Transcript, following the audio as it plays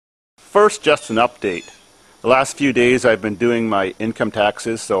First, just an update. The last few days I've been doing my income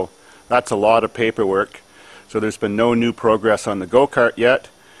taxes, so that's a lot of paperwork. So there's been no new progress on the go-kart yet,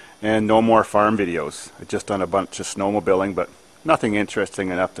 and no more farm videos. I've just done a bunch of snowmobiling, but nothing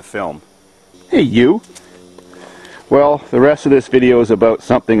interesting enough to film. Hey you! Well, the rest of this video is about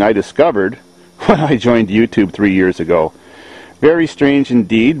something I discovered when I joined YouTube 3 years ago. Very strange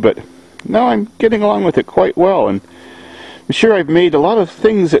indeed, but now I'm getting along with it quite well, and I'm sure I've made a lot of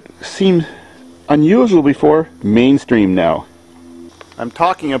things that seemed unusual before mainstream now. I'm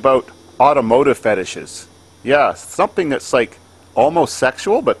talking about automotive fetishes. Yeah, something that's like almost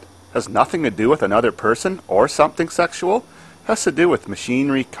sexual, but has nothing to do with another person or something sexual. Has to do with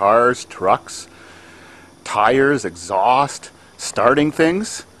machinery, cars, trucks, tires, exhaust, starting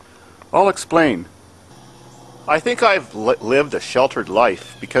things. I'll explain. I think I've lived a sheltered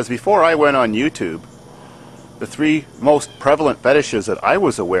life because before I went on YouTube, the three most prevalent fetishes that I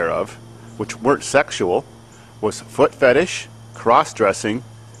was aware of, which weren't sexual, was foot fetish, cross-dressing,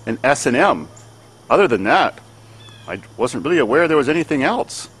 and S&M. Other than that, I wasn't really aware there was anything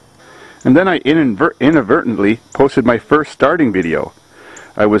else. And then I inadvertently posted my first starting video.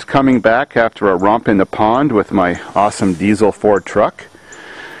 I was coming back after a romp in the pond with my awesome diesel Ford truck,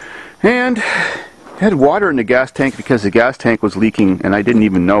 and had water in the gas tank because the gas tank was leaking and I didn't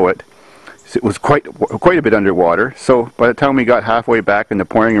even know it. It was quite a bit underwater, so by the time we got halfway back in the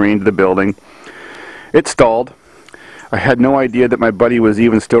pouring rain to the building, it stalled. I had no idea that my buddy was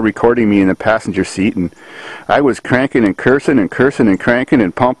even still recording me in the passenger seat, and I was cranking and cursing and cursing and cranking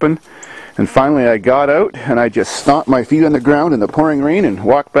and pumping, and finally I got out and I just stomped my feet on the ground in the pouring rain and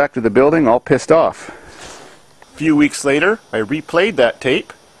walked back to the building all pissed off. A few weeks later, I replayed that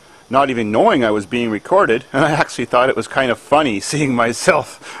tape, not even knowing I was being recorded, and I actually thought it was kind of funny seeing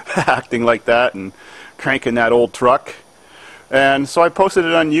myself acting like that and cranking that old truck. And so I posted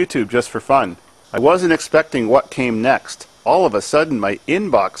it on YouTube just for fun. I wasn't expecting what came next. All of a sudden, my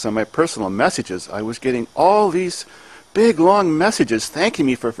inbox on my personal messages, I was getting all these big long messages thanking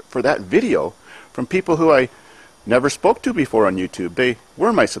me for that video from people who I never spoke to before on YouTube. They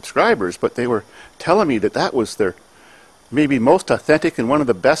were my subscribers, but they were telling me that that was their maybe most authentic and one of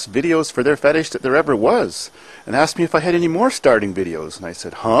the best videos for their fetish that there ever was, and asked me if I had any more starting videos. And I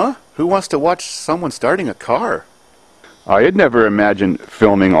said, huh? Who wants to watch someone starting a car? I had never imagined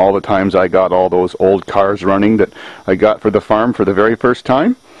filming all the times I got all those old cars running that I got for the farm for the very first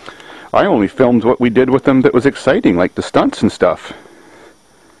time. I only filmed what we did with them that was exciting, like the stunts and stuff.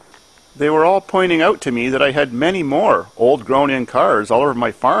 They were all pointing out to me that I had many more old grown-in cars all over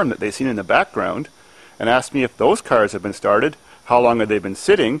my farm that they'd seen in the background, and asked me if those cars had been started, how long had they been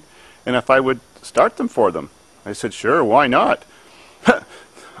sitting, and if I would start them for them. I said, sure, why not?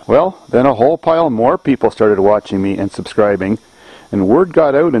 Well, then a whole pile more people started watching me and subscribing, and word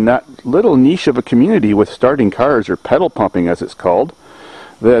got out in that little niche of a community with starting cars, or pedal pumping as it's called,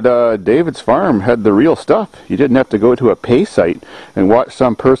 that Davidsfarm had the real stuff. You didn't have to go to a pay site and watch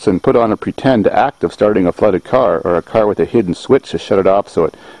some person put on a pretend act of starting a flooded car, or a car with a hidden switch to shut it off so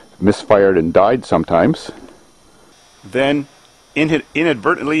it misfired and died sometimes. Then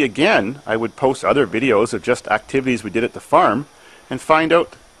inadvertently again, I would post other videos of just activities we did at the farm and find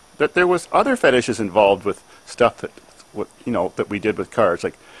out that there was other fetishes involved with stuff that that we did with cars,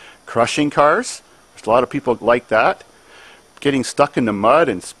 like crushing cars. There's a lot of people like that. Getting stuck in the mud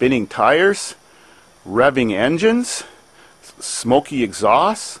and spinning tires, revving engines, smoky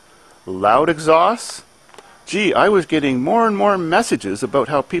exhausts, loud exhausts. Gee, I was getting more and more messages about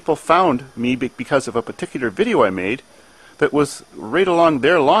how people found me because of a particular video I made that was right along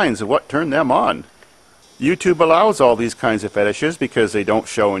their lines of what turned them on. YouTube allows all these kinds of fetishes because they don't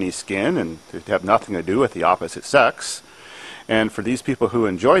show any skin and they have nothing to do with the opposite sex. And for these people who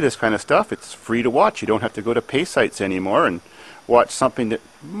enjoy this kind of stuff, it's free to watch. You don't have to go to pay sites anymore and watch something that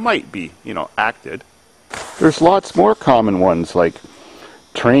might be, acted. There's lots more common ones like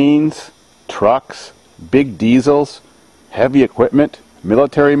trains, trucks, big diesels, heavy equipment,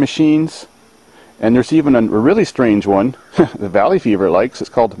 military machines, and there's even a really strange one the Valley Fever likes. It's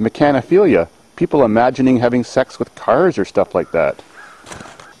called mechanophilia. People imagining having sex with cars or stuff like that.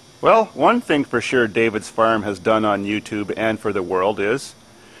 Well, one thing for sure Davidsfarm has done on YouTube and for the world is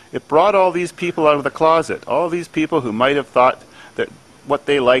it brought all these people out of the closet. All these people who might have thought that what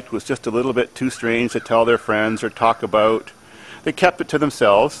they liked was just a little bit too strange to tell their friends or talk about. They kept it to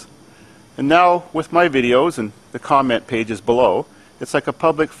themselves. And now, with my videos and the comment pages below, it's like a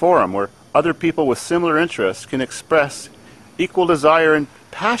public forum where other people with similar interests can express equal desire and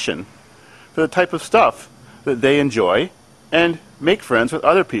passion for the type of stuff that they enjoy and make friends with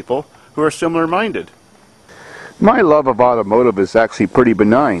other people who are similar-minded. My love of automotive is actually pretty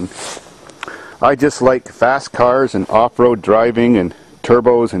benign. I just like fast cars and off-road driving and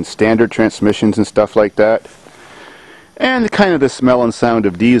turbos and standard transmissions and stuff like that. And kind of the smell and sound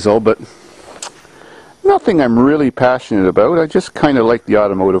of diesel, but nothing I'm really passionate about. I just kind of like the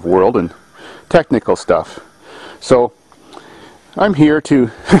automotive world and technical stuff. So I'm here to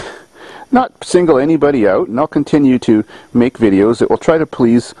not single anybody out, and I'll continue to make videos that will try to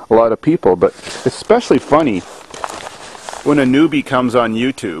please a lot of people, but especially funny when a newbie comes on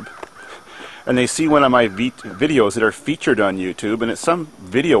YouTube and they see one of my videos that are featured on YouTube, and it's some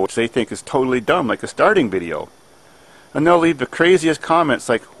video which they think is totally dumb, like a starting video. And they'll leave the craziest comments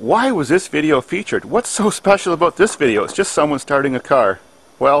like, why was this video featured? What's so special about this video? It's just someone starting a car.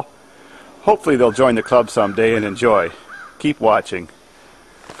 Well, hopefully they'll join the club someday and enjoy. Keep watching.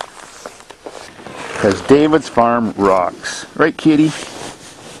 Because Davidsfarm rocks. Right, kitty?